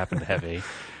 I just happen to have a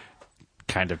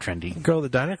kind of trendy. Girl at the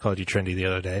diner called you trendy the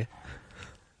other day.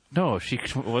 No, she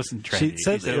wasn't trendy. She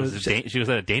said it was she was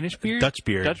that a Danish beard, Dutch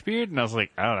beard. Dutch beard, and I was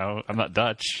like, I don't know, I'm not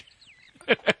Dutch.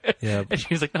 Yeah, And she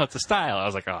was like, no, it's a style. I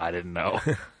was like, oh, I didn't know.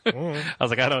 I was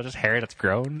like, I don't know, just hair that's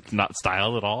grown, not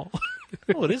styled at all.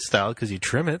 well, it is styled because you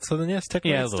trim it. So then, yes,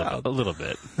 technically, Yeah, it's styled. a little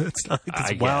bit. It's not like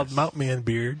I this wild guess. mountain man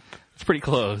beard. It's pretty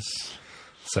close.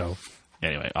 So,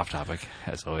 Anyway, off topic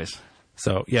as always.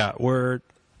 yeah, we're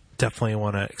definitely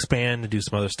want to expand and do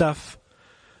some other stuff.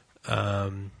 I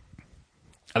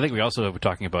think we also were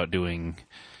talking about doing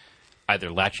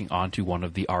either latching onto one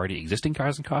of the already existing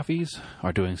Cars and Coffees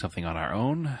or doing something on our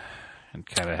own and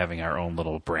kind of having our own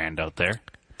little brand out there.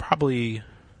 Probably,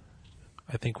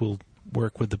 I think we'll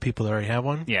work with the people that already have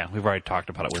one. Yeah, we've already talked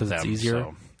about it with 'Cause them. it's easier.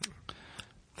 So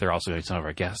they're also some of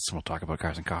our guests, and we'll talk about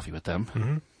Cars and Coffee with them. Mm-hmm.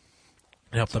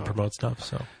 And help them promote stuff.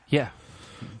 So, Yeah.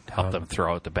 Help them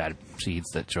throw out the bad seeds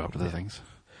that show up to the things.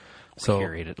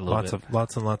 Curate it a little bit.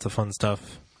 lots and lots of fun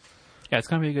stuff. Yeah, it's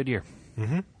going to be a good year.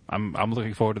 Mm-hmm. I'm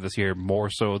looking forward to this year more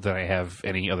so than I have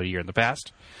any other year in the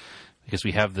past because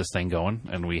we have this thing going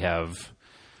and we have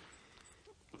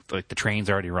like the train's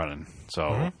already running.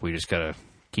 So we just got to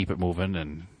keep it moving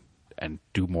and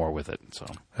do more with it. So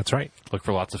That's right. look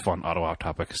for lots of fun auto off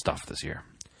topic stuff this year.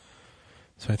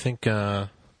 So I think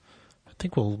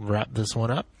we'll wrap this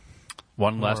one up.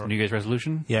 One last New Year's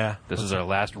resolution. Yeah. This is our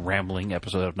last rambling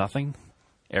episode of nothing.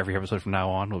 Every episode from now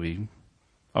on will be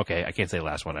okay. I can't say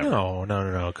last one ever.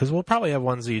 No. Because we'll probably have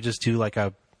ones that you just do like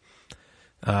a,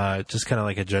 just kind of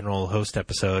like a general host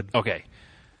episode. Okay.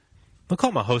 We'll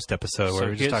call them a host episode So where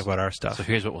we just here's- talk about our stuff. So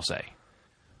here's what we'll say.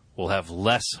 We'll have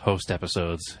less host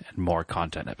episodes and more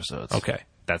content episodes. Okay.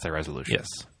 That's our resolution.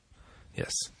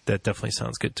 Yes. That definitely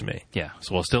sounds good to me. Yeah.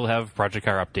 So we'll still have Project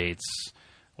Car updates.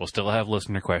 We'll still have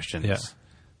listener questions. Yeah.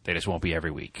 They just won't be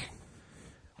every week.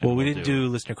 Well, we didn't do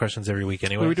listener questions every week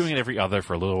anyway. We were doing it every other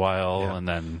for a little while, Yeah. and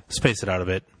then Space it out a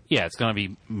bit. yeah, it's going to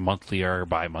be monthly or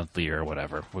bi-monthly or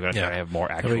whatever. We're going to try to have more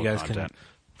That way actual you guys content.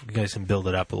 you guys can build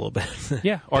it up a little bit.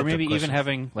 Yeah, or Get the maybe even questions.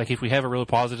 having, like, if we have a really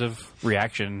positive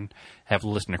reaction, have a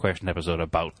listener question episode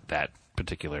about that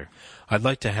particular. I'd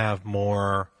like to have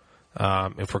more.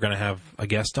 If we're going to have a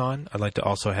guest on, I'd like to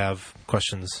also have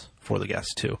questions for the guest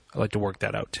too. I'd like to work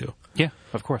that out too. Yeah,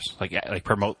 of course. Like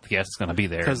promote the guest is going to be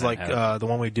there. Because and like then have- the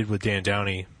one we did with Dan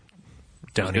Downey,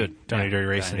 good. Downey Yeah, Dirty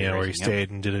Racing, Downey where he Racing,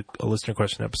 stayed and did a listener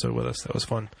question episode with us. That was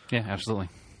fun. yeah, absolutely.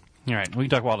 All right, we can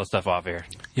talk about all this stuff off air.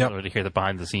 Yep. So to hear the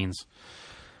behind the scenes,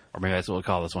 or maybe that's what we'll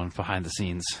call this one, behind the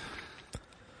scenes.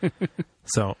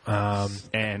 So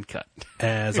And cut.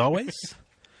 as always,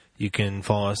 you can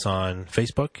follow us on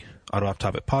Facebook, Auto Off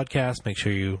Topic Podcast. Make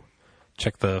sure you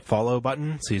check the follow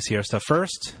button so you see our stuff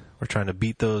first. We're trying to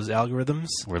beat those algorithms.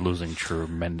 We're losing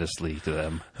tremendously to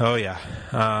them. Oh, yeah.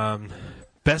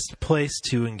 Best place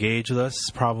to engage with us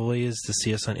probably is to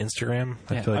see us on Instagram.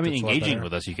 Yeah. feel like I mean, that's a lot engaging better.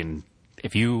 with us, you can,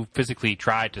 if you physically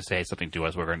try to say something to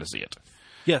us, we're going to see it.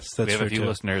 Yes, that's We have true a few too.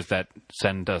 listeners that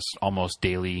send us almost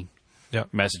daily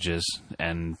Yep. messages,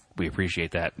 and we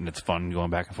appreciate that, and it's fun going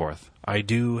back and forth. I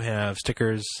do have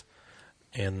stickers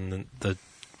and the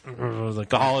The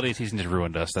holiday season just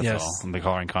ruined us, that's Yes. all. And the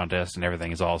coloring contest and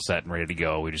everything is all set and ready to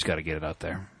go. We just got to get it out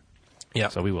there. yeah.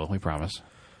 So we will, we promise.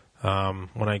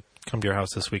 When I come to your house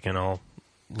this weekend, I'll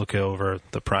look over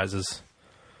the prizes.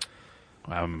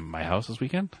 My house this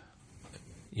weekend?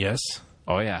 Yes.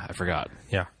 Oh, yeah, I forgot.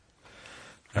 Yeah.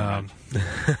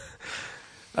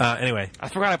 Anyway, I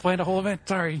forgot I planned a whole event.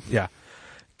 Sorry. yeah.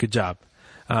 Good job.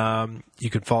 You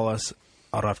can follow us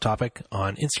out off topic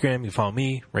on Instagram. You can follow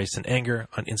me, Race and Anger,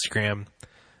 on Instagram.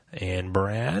 And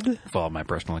Brad. Follow my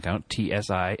personal account,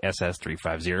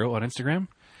 TSISS350 on Instagram.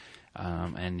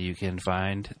 And you can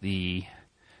find the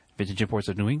Vintage Imports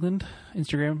of New England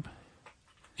Instagram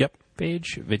Yep.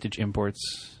 page, Vintage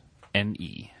Imports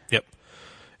NE. Yep.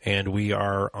 And we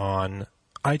are on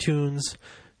iTunes,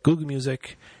 Google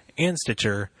Music, and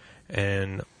Stitcher.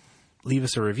 And leave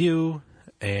us a review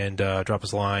and drop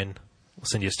us a line. We'll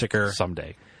send you a sticker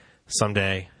Someday.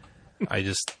 someday. I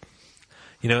just,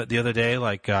 the other day,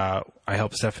 I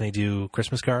helped Stephanie do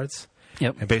Christmas cards.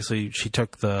 Yep. And basically, she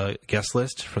took the guest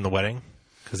list from the wedding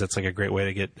because that's like a great way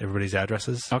to get everybody's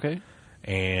addresses. Okay.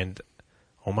 And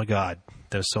oh my God,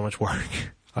 there's so much work.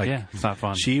 Yeah, it's not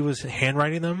fun. She was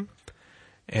handwriting them,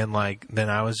 and then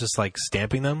I was just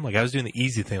stamping them. I was doing the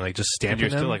easy thing, just And stamping you're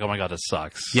them. still like, oh my God, this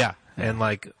sucks. yeah. And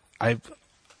I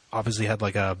obviously had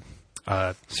a.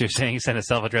 So you're saying send a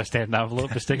self-addressed stamped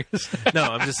envelope for stickers? No,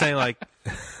 I'm just saying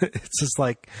it's just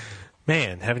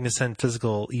man, having to send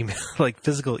physical email,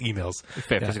 physical emails,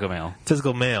 Physical mail.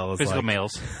 physical mail is Physical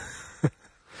mails.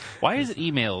 Why is it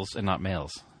emails and not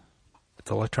mails? it's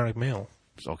electronic mail.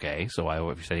 It's okay, so why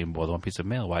if you say more than one piece of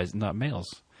mail, why is it not mails?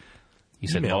 You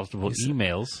send Email. multiple You said-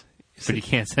 emails, but you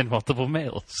can't send multiple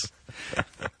mails.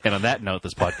 And on that note,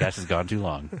 this podcast has gone too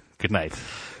long. Good night.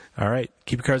 All right,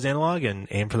 keep your cars analog and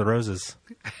aim for the roses.